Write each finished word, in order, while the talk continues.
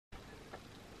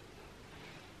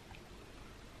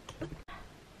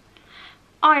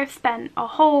I have spent a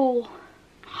whole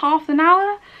half an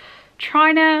hour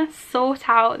trying to sort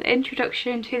out the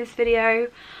introduction to this video,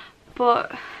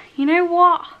 but you know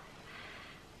what?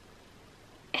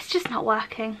 It's just not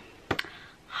working.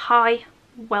 Hi,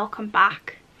 welcome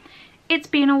back. It's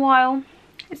been a while.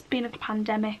 It's been a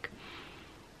pandemic.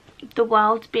 The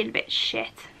world's been a bit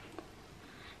shit.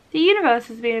 The universe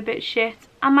has been a bit shit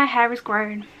and my hair has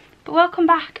grown. But welcome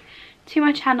back to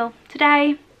my channel.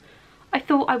 Today I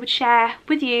thought I would share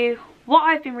with you what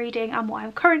I've been reading and what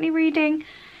I'm currently reading,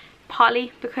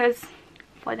 partly because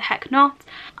why the heck not.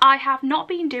 I have not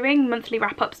been doing monthly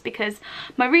wrap-ups because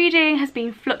my reading has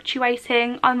been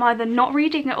fluctuating. I'm either not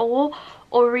reading at all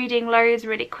or reading loads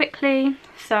really quickly,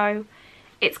 so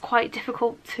it's quite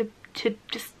difficult to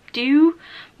just do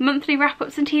monthly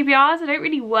wrap-ups and TBRs. I don't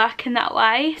really work in that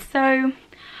way, so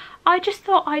I just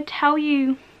thought I'd tell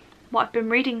you what I've been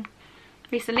reading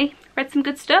recently. Read some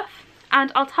good stuff,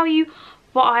 and I'll tell you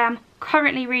what I am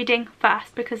currently reading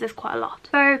first because there's quite a lot.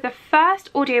 So the first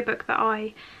audiobook that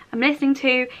I am listening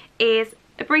to is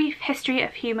A Brief History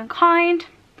of Humankind,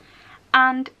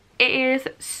 and it is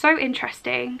so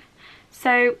interesting.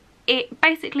 So it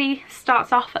basically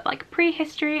starts off at like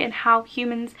prehistory and how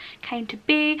humans came to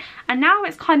be, and now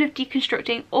it's kind of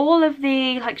deconstructing all of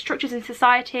the like structures in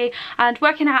society and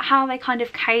working out how they kind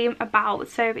of came about.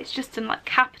 So it's just in like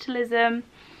capitalism.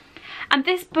 And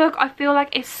this book I feel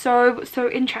like is so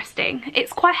interesting.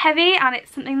 It's quite heavy and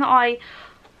it's something that I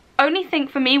only think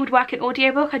for me would work in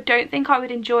audiobook. I don't think I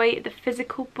would enjoy the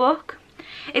physical book.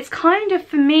 It's kind of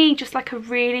for me just like a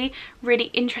really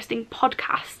interesting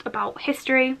podcast about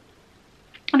history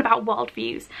and about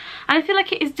worldviews, and I feel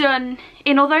like it is done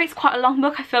in, although it's quite a long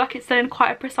book, I feel like it's done in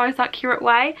quite a precise, accurate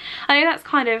way. I know that's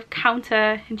kind of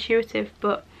counterintuitive,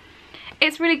 but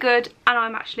it's really good and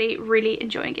I'm actually really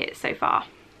enjoying it so far.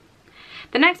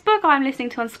 The next book I'm listening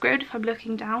to on Scribd, if I'm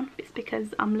looking down, it's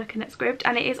because I'm looking at Scribd,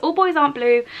 and it is All Boys Aren't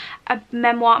Blue, a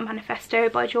memoir manifesto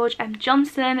by George M.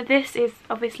 Johnson. This is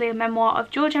obviously a memoir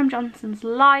of George M. Johnson's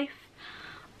life.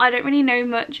 I don't really know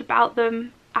much about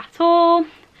them at all,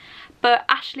 but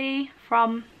Ashley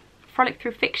from Frolic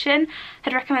Through Fiction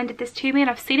had recommended this to me and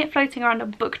I've seen it floating around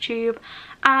on BookTube,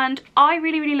 and I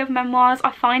really love memoirs.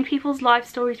 I find people's life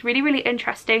stories really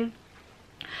interesting.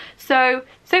 So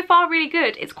far really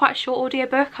good. It's quite a short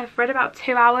audiobook. I've read about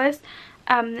 2 hours.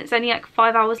 It's only like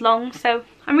 5 hours long, so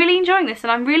I'm really enjoying this,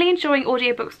 and I'm really enjoying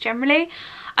audiobooks generally.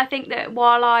 I think that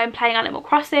while I'm playing Animal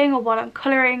Crossing or while I'm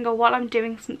colouring or while I'm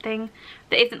doing something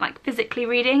that isn't like physically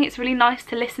reading, it's really nice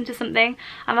to listen to something,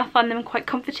 and I find them quite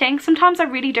comforting. Sometimes I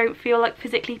really don't feel like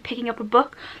physically picking up a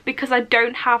book because I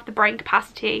don't have the brain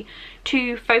capacity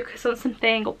to focus on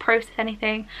something or process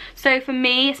anything. So for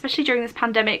me, especially during this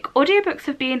pandemic, audiobooks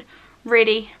have been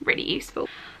really useful.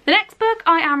 The next book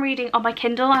I am reading on my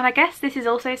Kindle, and I guess this is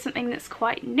also something that's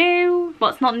quite new.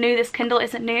 Well, it's not new, this Kindle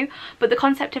isn't new, but the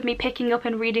concept of me picking up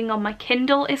and reading on my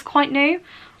Kindle is quite new.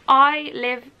 I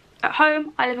live at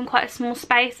home, I live in quite a small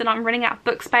space and I'm running out of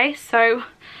book space, so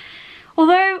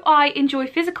although I enjoy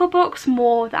physical books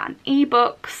more than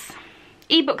ebooks,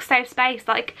 ebooks save space,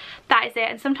 like that is it,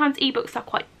 and sometimes ebooks are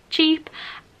quite cheap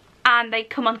and they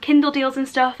come on Kindle deals and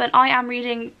stuff, and I am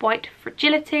reading White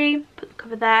Fragility, put the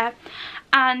cover there,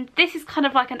 and this is kind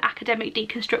of like an academic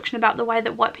deconstruction about the way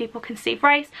that white people conceive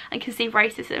race and conceive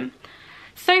racism.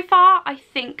 So far I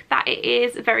think that it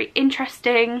is very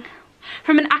interesting.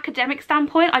 From an academic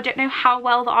standpoint, I don't know how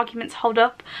well the arguments hold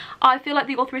up. I feel like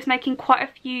the author is making quite a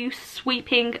few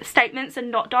sweeping statements and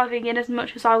not diving in as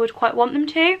much as I would quite want them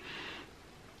to.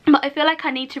 But I feel like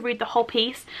I need to read the whole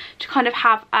piece to kind of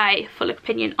have a full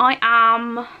opinion. I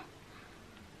am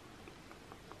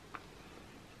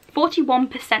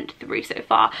 41% through so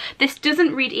far. This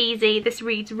doesn't read easy. This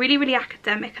reads really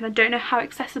academic, and I don't know how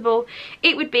accessible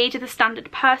it would be to the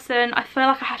standard person. I feel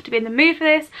like I have to be in the mood for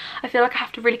this. I feel like I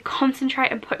have to really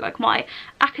concentrate and put like my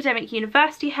academic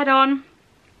university head on.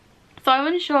 So I'm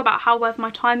unsure about how worth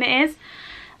my time it is.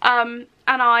 And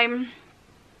I'm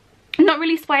not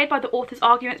really swayed by the author's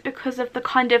arguments because of the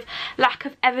kind of lack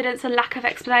of evidence and lack of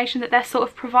explanation that they're sort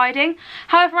of providing.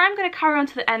 However, I'm going to carry on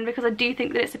to the end because I do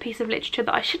think that it's a piece of literature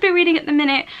that I should be reading at the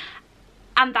minute,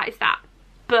 and that is that.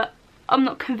 But I'm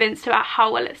not convinced about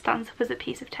how well it stands up as a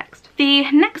piece of text.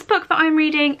 The next book that I'm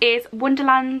reading is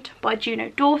Wonderland by Juno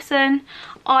Dawson.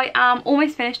 I am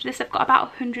almost finished with this. I've got about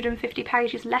 150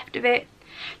 pages left of it.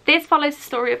 This follows the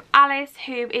story of Alice,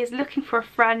 who is looking for a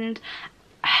friend,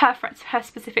 her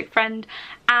specific friend,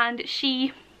 and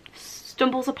she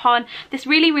stumbles upon this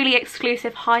really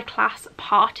exclusive high-class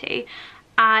party,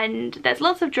 and there's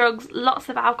lots of drugs, lots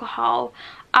of alcohol,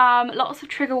 lots of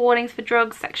trigger warnings for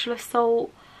drugs, sexual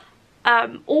assault,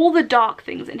 all the dark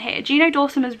things in here. Gina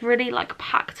Dawson has really like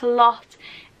packed a lot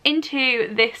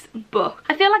into this book.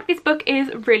 I feel like this book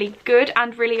is really good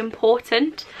and really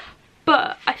important,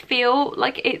 but I feel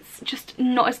like it's just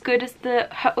not as good as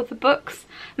her other books.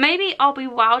 Maybe I'll be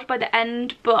wowed by the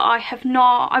end, but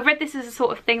I read this as a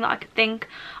sort of thing that I could think,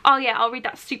 oh yeah, I'll read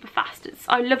that super fast.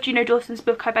 I love Gina Dawson's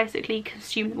book. I basically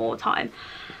consume them all the time.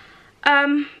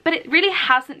 But it really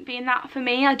hasn't been that for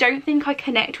me. I don't think I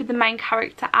connect with the main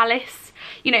character, Alice.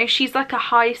 You know, she's like a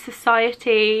high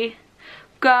society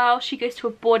girl. She goes to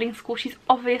a boarding school. She's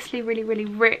obviously really, really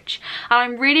rich, and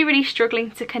I'm really, really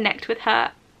struggling to connect with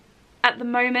her at the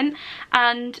moment,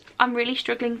 and I'm really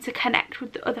struggling to connect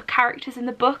with the other characters in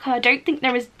the book, and I don't think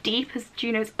they're as deep as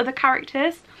Gina's other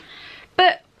characters.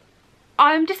 But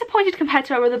I'm disappointed compared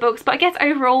to her other books, but I guess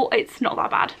overall it's not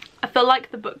that bad. I feel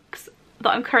like the books that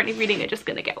I'm currently reading are just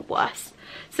going to get worse.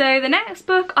 So the next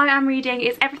book I am reading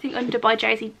is Everything Under by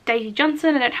Daisy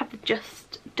Johnson. I don't have the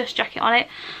dust jacket on it.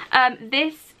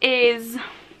 This is,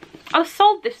 I was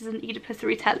sold this as an Oedipus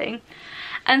retelling,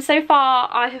 and so far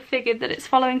I have figured that it's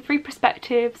following 3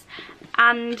 perspectives,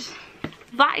 and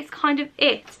that is kind of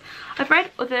it. I've read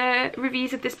other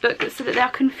reviews of this book that said that they are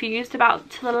confused about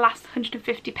to the last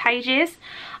 150 pages.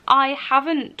 I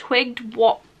haven't twigged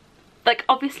what, like,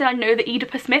 obviously I know the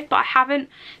Oedipus myth, but I haven't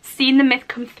seen the myth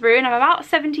come through, and I'm about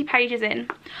 70 pages in.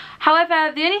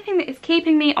 However, the only thing that is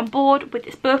keeping me on board with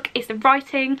this book is the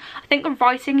writing. I think the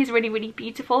writing is really, really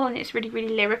beautiful, and it's really,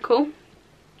 really lyrical.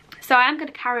 So I am going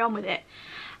to carry on with it.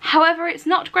 However, it's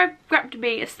not grabbed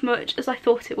me as much as I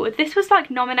thought it would. This was like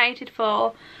nominated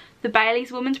for the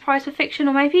Bailey's Women's Prize for Fiction,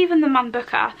 or maybe even the Man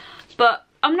Booker, but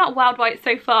I'm not wowed by it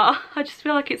so far. I just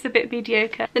feel like it's a bit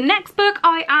mediocre. The next book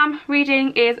I am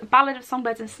reading is Ballad of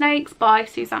Songbirds and Snakes by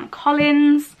Suzanne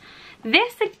Collins.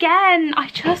 This again, I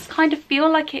just kind of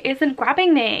feel like it isn't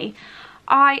grabbing me.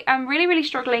 I am really, really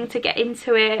struggling to get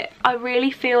into it. I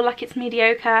really feel like it's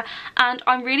mediocre, and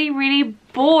I'm really, really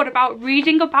bored about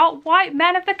reading about white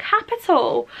men of the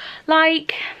capital.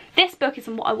 Like, this book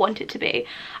isn't what I want it to be.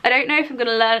 I don't know if I'm going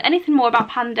to learn anything more about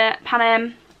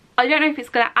Panem. I don't know if it's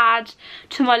going to add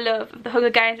to my love of the Hunger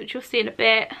Games, which you'll see in a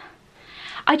bit.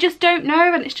 I just don't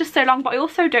know, and it's just so long, but I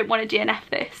also don't want to DNF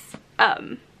this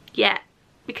yet,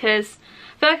 because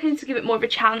I feel like I need to give it more of a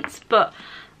chance, but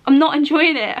I'm not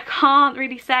enjoying it. I can't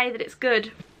really say that it's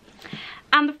good.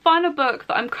 And the final book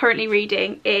that I'm currently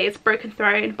reading is Broken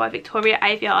Throne by Victoria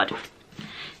Aveyard.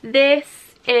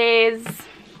 This is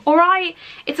alright.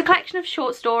 It's a collection of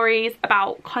short stories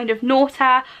about kind of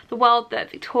Norta, the world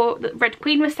that Red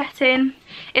Queen was set in.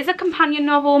 It's a companion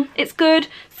novel. It's good.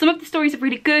 Some of the stories are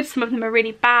really good, some of them are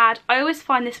really bad. I always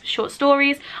find this with short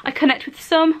stories. I connect with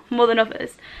some more than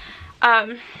others.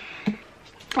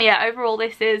 Yeah, overall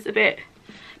this is a bit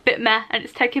meh, and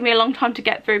it's taken me a long time to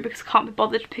get through because I can't be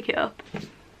bothered to pick it up.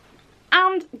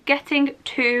 And getting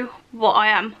to what I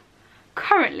am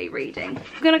currently reading.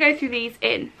 I'm going to go through these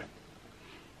in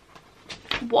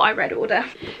what I read order.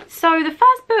 So the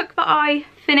first book that I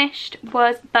finished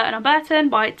was Burton on Burton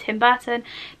by Tim Burton.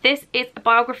 This is a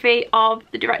biography of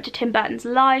the director Tim Burton's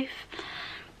life.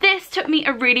 This took me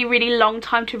a really, really long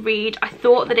time to read. I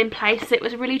thought that in places it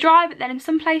was really dry, but then in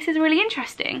some places really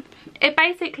interesting. It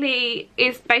basically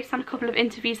is based on a couple of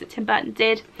interviews that Tim Burton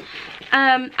did.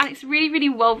 And it's really, really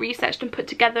well researched and put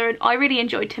together, and I really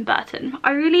enjoyed Tim Burton.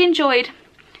 I really enjoyed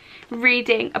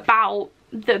reading about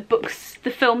the books,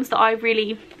 the films that I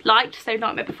really liked, so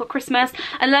Nightmare Before Christmas,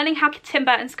 and learning how Tim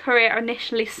Burton's career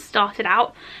initially started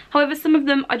out. However, some of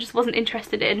them I just wasn't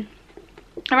interested in.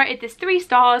 I rated this 3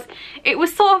 stars. It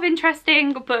was sort of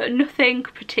interesting, but nothing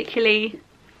particularly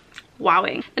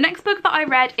wowing. The next book that I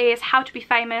read is How to Be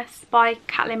Famous by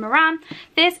Caitlin Moran.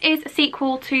 This is a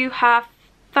sequel to her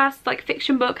first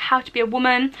fiction book, How to Be a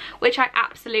Woman, which I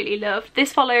absolutely love.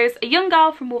 This follows a young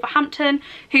girl from Wolverhampton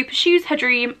who pursues her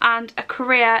dream and a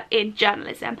career in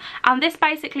journalism, and this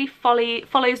basically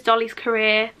follows Dolly's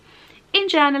career in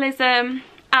journalism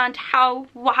and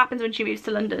what happens when she moves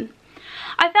to London.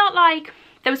 I felt like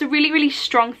there was a really, really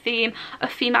strong theme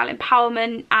of female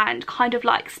empowerment and kind of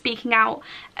like speaking out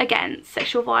against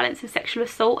sexual violence and sexual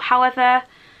assault. However,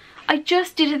 I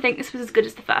just didn't think this was as good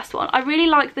as the first one. I really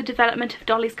liked the development of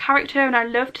Dolly's character, and I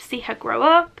loved to see her grow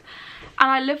up, and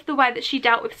I loved the way that she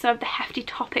dealt with some of the hefty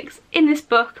topics in this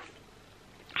book.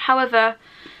 However,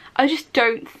 I just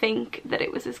don't think that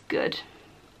it was as good.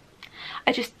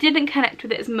 I just didn't connect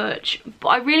with it as much, but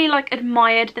I really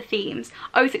admired the themes.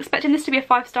 I was expecting this to be a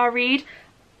 5-star read.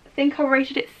 I think I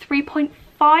rated it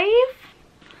 3.5.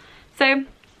 So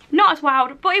not as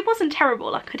wowed, but it wasn't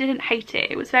terrible. I didn't hate it.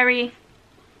 It was very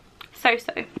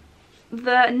so-so.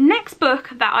 the next book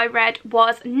that I read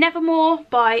was Nevermore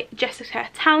by Jessica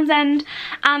Townsend,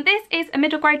 and this is a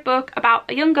middle grade book about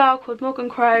a young girl called Morgan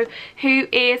Crow who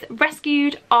is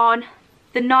rescued on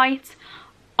the night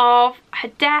of her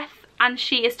death, and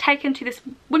she is taken to this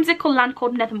whimsical land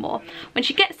called Nevermore. When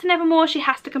she gets to Nevermore, she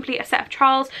has to complete a set of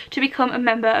trials to become a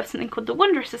member of something called the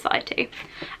Wondrous Society.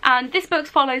 And this book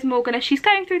follows Morgan as she's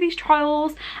going through these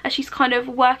trials, as she's kind of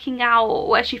working out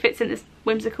where she fits in this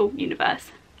whimsical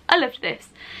universe. I loved this.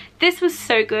 This was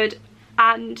so good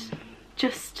and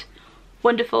just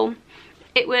wonderful.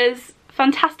 It was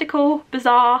fantastical,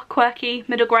 bizarre, quirky,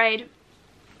 middle grade.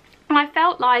 And I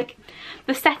felt like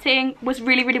the setting was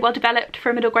really, really well developed for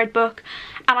a middle grade book,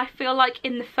 and I feel like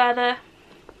in the further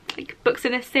books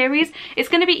in this series it's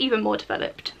going to be even more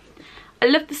developed. I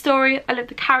loved the story, I loved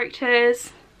the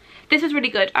characters. This was really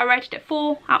good. I rated it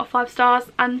 4 out of 5 stars,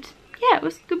 and yeah, it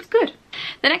was good.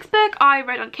 The next book I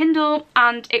read on Kindle,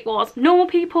 and it was Normal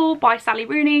People by Sally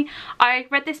Rooney. I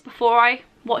read this before I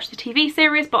watched the TV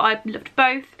series, but I loved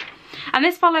both. And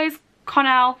this follows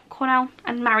Cornell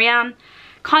and Marianne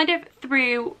kind of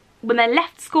through when they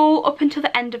left school up until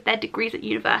the end of their degrees at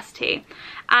university,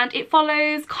 and it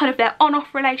follows kind of their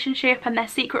on-off relationship and their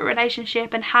secret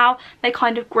relationship and how they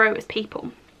kind of grow as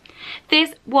people.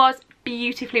 This was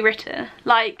beautifully written.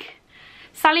 Like,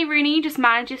 Sally Rooney just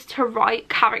manages to write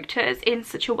characters in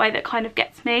such a way that kind of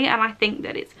gets me, and I think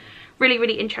that it's really,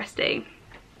 really interesting.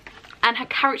 And her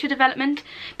character development,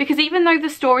 because even though the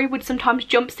story would sometimes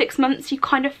jump 6 months, you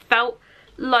kind of felt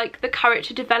like the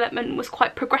character development was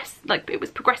quite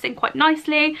progressing quite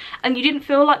nicely, and you didn't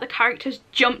feel like the characters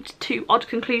jumped to odd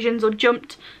conclusions or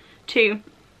jumped to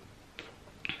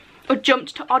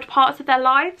odd parts of their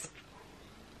lives.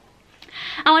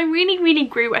 And I really, really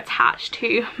grew attached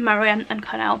to Marianne and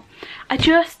Cornell. I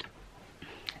just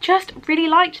really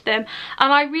liked them,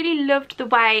 and I really loved the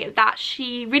way that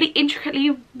she really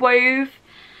intricately wove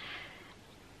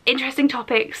interesting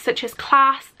topics such as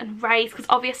class and race, because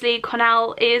obviously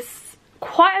Cornell is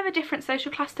quite of a different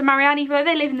social class to Marianne. Even though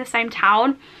they live in the same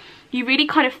town, you really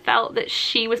kind of felt that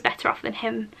she was better off than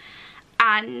him,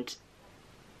 and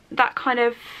that kind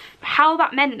of how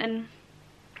that meant. And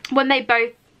when they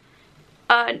both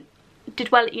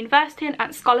did well at university and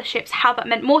at scholarships, how that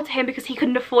meant more to him because he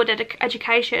couldn't afford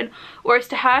education, whereas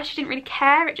to her, she didn't really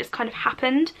care, it just kind of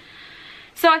happened.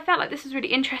 So I felt like this was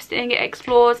really interesting. It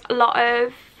explores a lot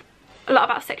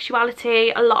about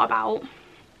sexuality, a lot about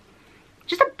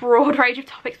just a broad range of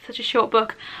topics for such a short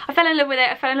book. I fell in love with it.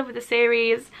 I fell in love with the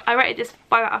series. I rated this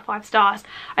 5 out of 5 stars.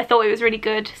 I thought it was really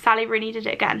good. Sally Rooney did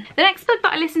it again. The next book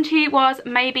that I listened to was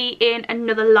Maybe in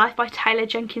Another Life by Taylor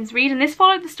Jenkins Reid, and this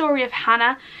followed the story of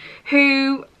Hannah,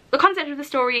 who, the concept of the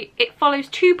story, it follows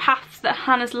 2 paths that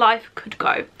Hannah's life could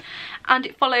go. And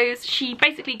it follows, she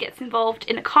basically gets involved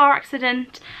in a car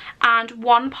accident, and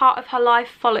one part of her life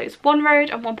follows one road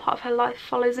and one part of her life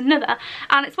follows another,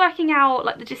 and it's working out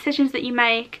like the decisions that you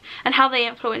make and how they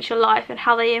influence your life and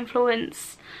how they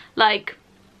influence like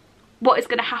what is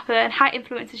going to happen, how it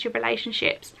influences your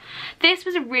relationships. This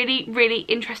was a really, really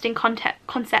interesting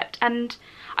concept, and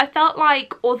I felt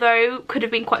like although it could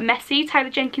have been quite messy, Taylor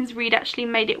Jenkins Reid actually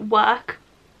made it work.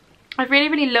 I really,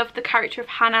 really loved the character of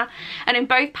Hannah, and in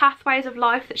both pathways of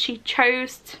life that she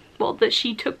chose, that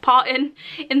she took part in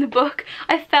the book,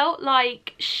 I felt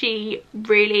like she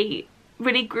really,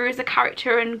 really grew as a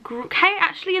character and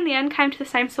actually in the end came to the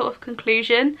same sort of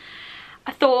conclusion.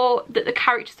 I thought that the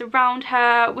characters around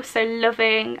her were so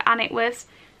loving, and it was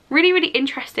really, really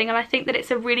interesting, and I think that it's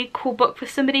a really cool book for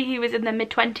somebody who is in their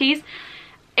mid-20s.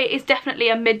 It is definitely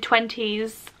a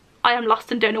mid-20s, I am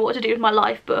lost and don't know what to do with my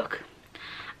life book.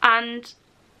 And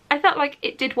I felt like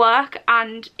it did work,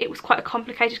 and it was quite a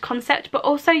complicated concept, but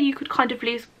also you could kind of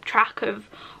lose track of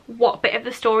what bit of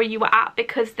the story you were at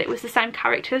because it was the same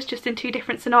characters just in 2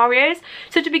 different scenarios.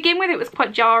 So to begin with it was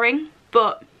quite jarring,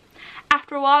 but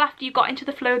after a while, after you got into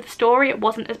the flow of the story, it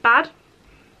wasn't as bad.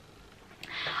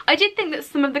 I did think that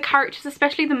some of the characters,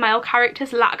 especially the male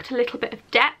characters, lacked a little bit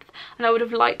of depth, and I would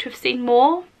have liked to have seen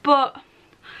more, but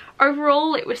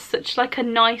overall it was such like a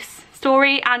nice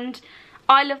story, and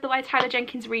I love the way Taylor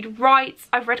Jenkins Reid writes.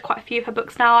 I've read quite a few of her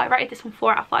books now. I rated this one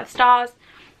 4 out of 5 stars.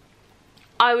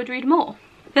 I would read more.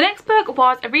 The next book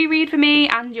was a reread for me,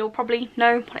 and you'll probably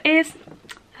know what it is.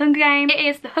 Hunger Games. It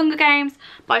is The Hunger Games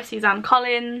by Suzanne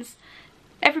Collins.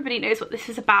 Everybody knows what this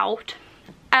is about.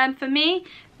 For me,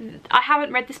 I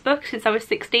haven't read this book since I was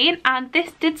 16, and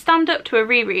this did stand up to a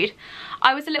reread.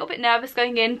 I was a little bit nervous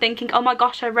going in thinking, oh my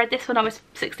gosh, I read this when I was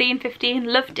 16, 15,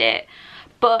 loved it,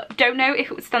 but don't know if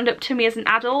it would stand up to me as an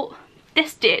adult.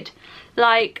 This did.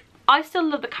 Like, I still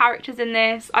love the characters in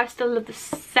this. I still love the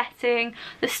setting,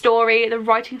 the story, the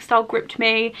writing style gripped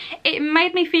me. It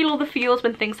made me feel all the feels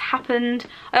when things happened.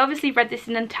 I obviously read this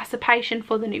in anticipation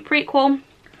for the new prequel,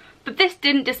 but this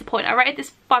didn't disappoint. I rated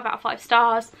this 5 out of 5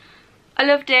 stars. I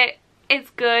loved it. It's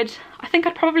good. I think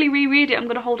I'd probably reread it. I'm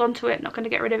going to hold on to it, not going to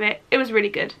get rid of it. It was really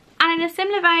good. And in a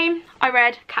similar vein, I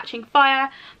read Catching Fire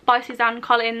by Suzanne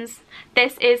Collins.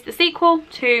 This is the sequel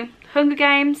to Hunger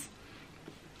Games.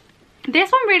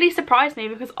 This one really surprised me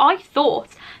because I thought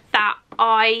that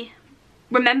I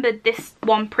remembered this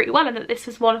one pretty well and that this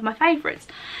was one of my favourites.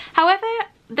 However,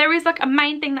 there is like a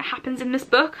main thing that happens in this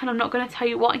book, and I'm not going to tell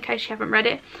you what in case you haven't read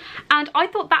it. And I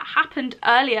thought that happened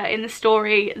earlier in the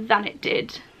story than it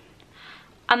did.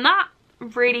 And that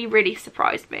really, really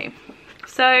surprised me.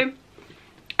 So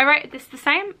I rated this the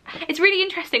same. It's really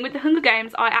interesting. With the Hunger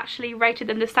Games, I actually rated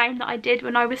them the same that I did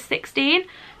when I was 16.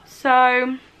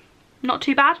 So not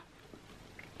too bad.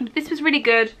 This was really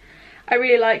good. I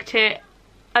really liked it.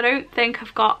 I don't think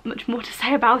I've got much more to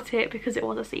say about it because it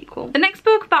was a sequel. The next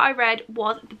book that I read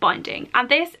was The Binding, and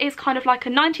this is kind of like a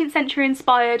 19th century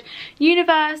inspired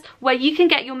universe where you can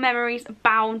get your memories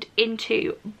bound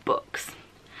into books.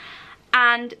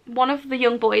 And one of the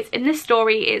young boys in this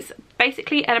story is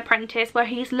basically an apprentice where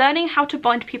he's learning how to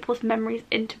bind people's memories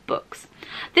into books.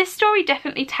 This story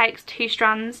definitely takes two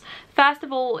strands. First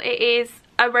of all, it is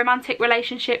a romantic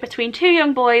relationship between two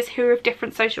young boys who are of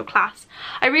different social class.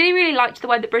 I really, really liked the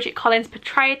way that Bridget Collins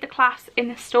portrayed the class in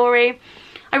this story.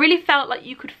 I really felt like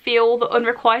you could feel the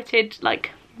unrequited, like,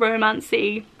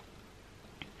 romancy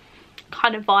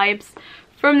kind of vibes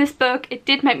from this book. It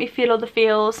did make me feel all the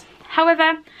feels.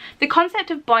 However, the concept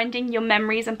of binding your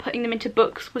memories and putting them into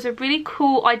books was a really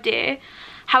cool idea.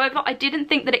 However, I didn't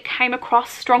think that it came across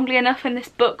strongly enough in this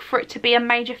book for it to be a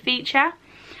major feature.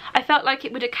 I felt like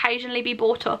it would occasionally be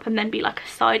brought up and then be like a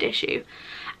side issue.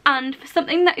 And for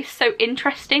something that is so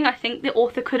interesting, I think the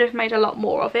author could have made a lot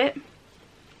more of it.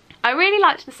 I really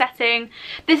liked the setting.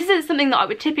 This isn't something that I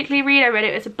would typically read. I read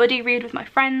it as a buddy read with my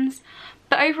friends.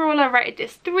 But overall, I rated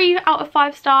this 3 out of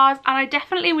 5 stars, and I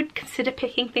definitely would consider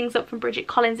picking things up from Bridget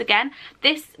Collins again.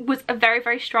 This was a very,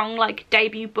 very strong, like,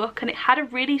 debut book, and it had a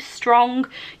really strong,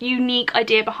 unique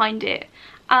idea behind it.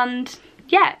 And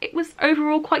yeah, it was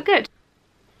overall quite good.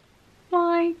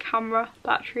 My camera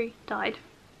battery died.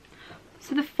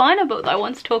 So the final book that I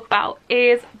want to talk about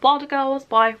is Wilder Girls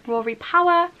by Rory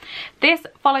Power. This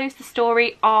follows the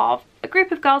story of a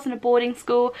group of girls in a boarding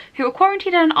school who were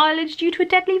quarantined on an island due to a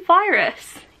deadly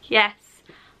virus. Yes,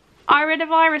 I read a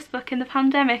virus book in the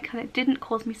pandemic and it didn't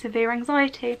cause me severe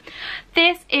anxiety.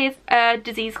 This is a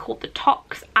disease called the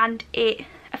tox, and it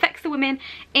affects the women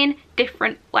in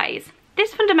different ways.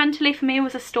 This fundamentally for me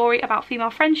was a story about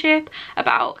female friendship,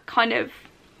 about kind of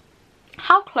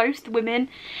how close the women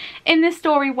in this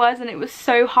story was, and it was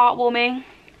so heartwarming.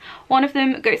 One of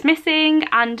them goes missing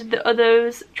and the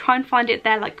others try and find it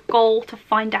their like goal to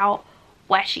find out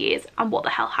where she is and what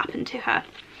the hell happened to her.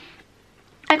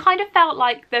 I kind of felt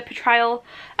like the portrayal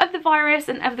of the virus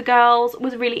and of the girls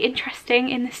was really interesting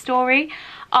in this story.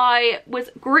 I was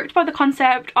gripped by the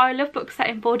concept. I love books set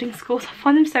in boarding schools. I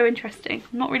find them so interesting.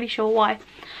 I'm not really sure why.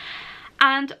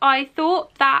 And I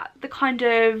thought that the kind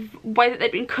of way that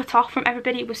they'd been cut off from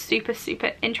everybody was super,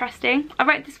 super interesting. I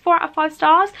rated this 4 out of 5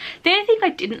 stars. The only thing I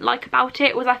didn't like about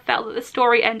it was I felt that the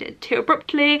story ended too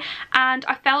abruptly, and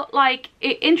I felt like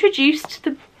it introduced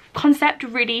the concept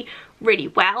really, really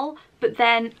well, but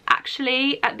then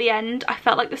actually at the end I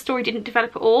felt like the story didn't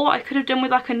develop at all. I could have done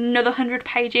with like another 100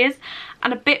 pages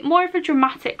and a bit more of a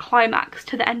dramatic climax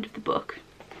to the end of the book.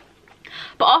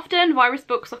 But often virus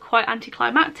books are quite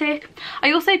anticlimactic.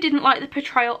 I also didn't like the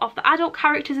portrayal of the adult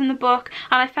characters in the book,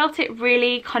 and I felt it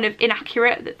really kind of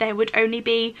inaccurate that there would only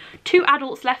be 2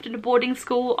 adults left in a boarding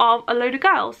school of a load of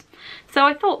girls. So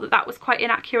I thought that that was quite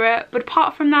inaccurate, but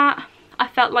apart from that, I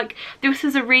felt like this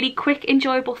was a really quick,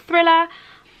 enjoyable thriller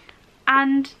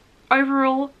and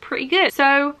overall pretty good.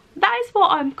 So that is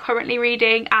what I'm currently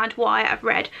reading and what I have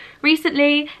read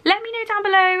recently. Let me know down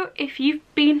below if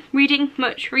you've been reading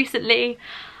much recently.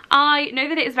 I know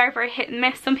that it is very, very hit and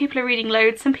miss. Some people are reading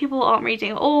loads, some people aren't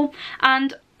reading at all,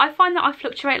 and I find that I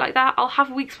fluctuate like that. I'll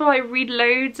have weeks where I read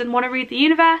loads and want to read the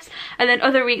universe, and then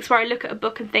other weeks where I look at a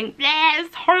book and think, yeah,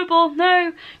 it's horrible,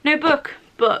 no book.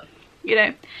 But you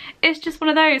know, it's just one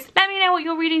of those. Let me know what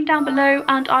you're reading down below,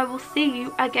 and I will see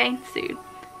you again soon.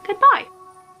 Goodbye.